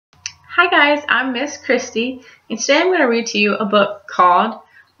Hi guys, I'm Miss Christy, and today I'm going to read to you a book called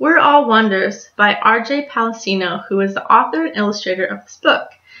We're All Wonders by R.J. Palacio, who is the author and illustrator of this book,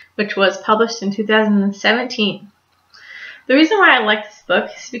 which was published in 2017. The reason why I like this book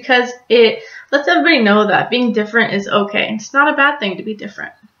is because it lets everybody know that being different is okay. It's not a bad thing to be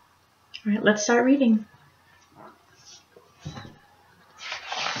different. Alright, let's start reading.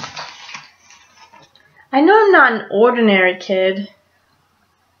 I know I'm not an ordinary kid.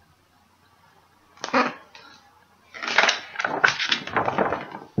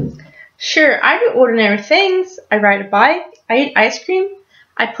 Sure, I do ordinary things. I ride a bike, I eat ice cream,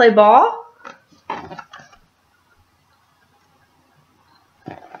 I play ball.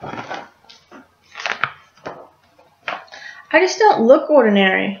 I just don't look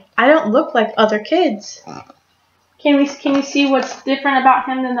ordinary. I don't look like other kids. Can you see what's different about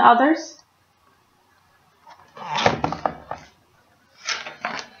him than the others?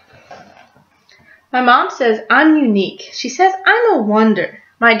 My mom says I'm unique. She says I'm a wonder.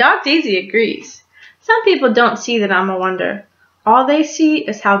 My dog Daisy agrees. Some people don't see that I'm a wonder. All they see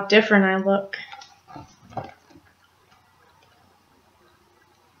is how different I look.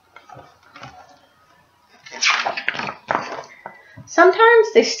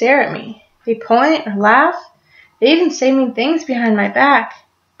 Sometimes they stare at me. They point or laugh. They even say mean things behind my back,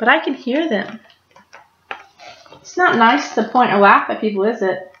 but I can hear them. It's not nice to point or laugh at people, is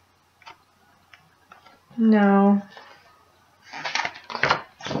it? No.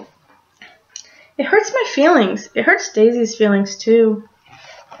 It hurts my feelings. It hurts Daisy's feelings too.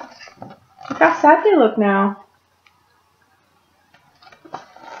 Look how sad they look now.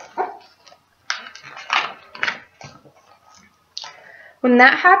 When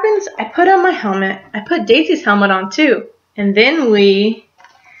that happens, I put on my helmet. I put Daisy's helmet on too. And then we...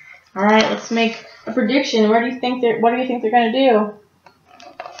 Alright, let's make a prediction. What do you think they're going to do?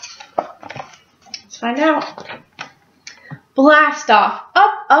 Let's find out. Blast off.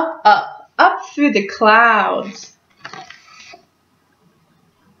 Up, up, up. Up through the clouds.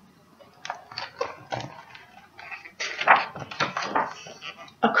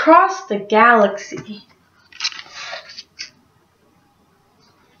 Across the galaxy.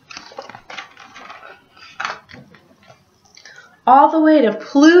 All the way to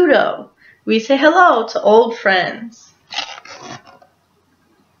Pluto. We say hello to old friends.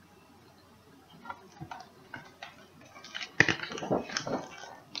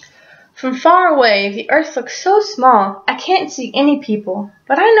 From far away, the earth looks so small, I can't see any people,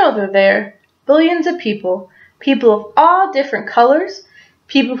 but I know they're there. Billions of people. People of all different colors.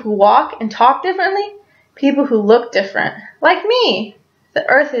 People who walk and talk differently. People who look different. Like me. The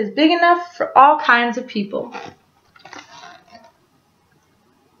earth is big enough for all kinds of people.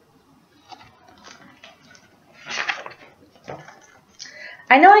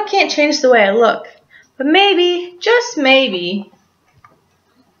 I know I can't change the way I look, but maybe, just maybe,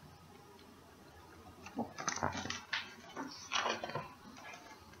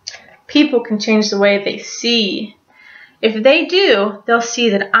 people can change the way they see. If they do, they'll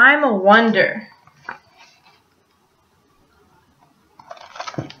see that I'm a wonder.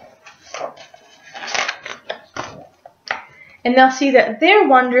 And they'll see that they're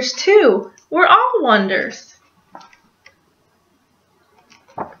wonders too. We're all wonders.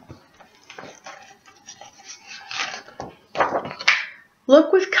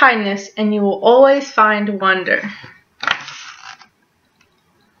 Look with kindness and you will always find wonder.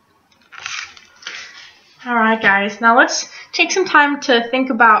 Alright guys, now let's take some time to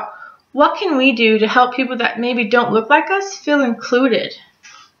think about what can we do to help people that maybe don't look like us feel included.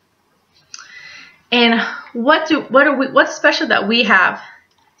 And what's special that we have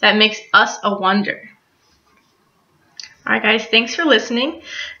that makes us a wonder. Alright guys, thanks for listening.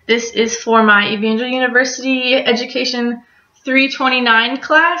 This is for my Evangel University Education 329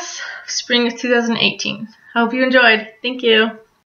 class, spring of 2018. I hope you enjoyed. Thank you.